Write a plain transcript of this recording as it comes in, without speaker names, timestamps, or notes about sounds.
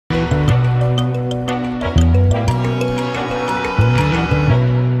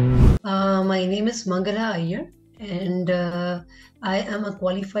name is Mangala Iyer, and I am a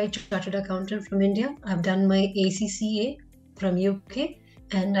qualified chartered accountant from India. I've done my ACCA from UK,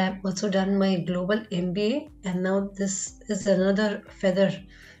 and I've also done my global MBA. And now this is another feather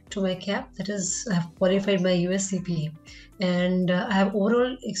to my cap. That is, I've qualified my US CPA, and I have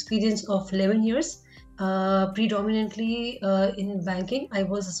overall experience of 11 years. Predominantly in banking. I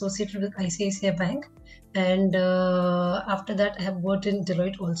was associated with ICICI Bank, and after that I have worked in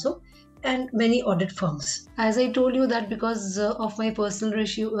Deloitte also, and many audit firms. As I told you that because of my personal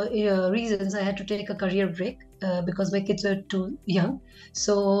reasons, I had to take a career break because my kids were too young.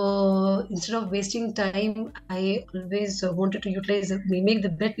 So instead of wasting time, I always wanted to make the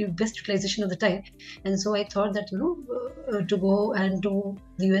best utilization of the time. And so I thought that, to go and do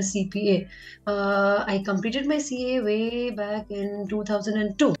the US CPA. I completed my CA way back in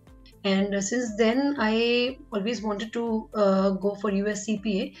 2002. And since then, I always wanted to go for US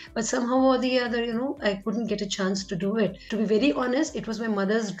CPA, but somehow or the other, I couldn't get a chance to do it. To be very honest, it was my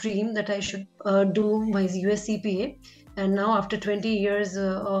mother's dream that I should do my US CPA. And now, after 20 years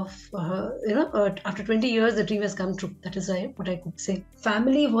after 20 years, the dream has come true. That is what I could say.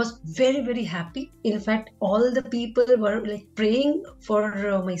 Family was very, very happy. In fact, all the people were praying for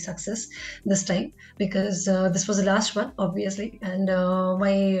my success this time, because this was the last one, obviously. And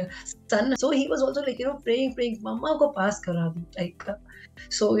my son, so he was also praying, "Mama ko pass kara do."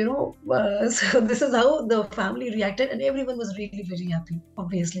 So this is how the family reacted, and everyone was really very happy.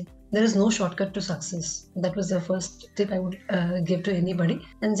 Obviously, there is no shortcut to success. That was the first tip I would give to anybody.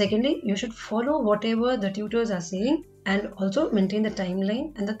 And secondly, you should follow whatever the tutors are saying, and also maintain the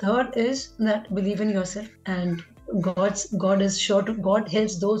timeline. And the third is that believe in yourself, and God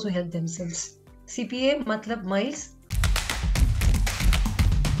helps those who help themselves. CPA matlab miles,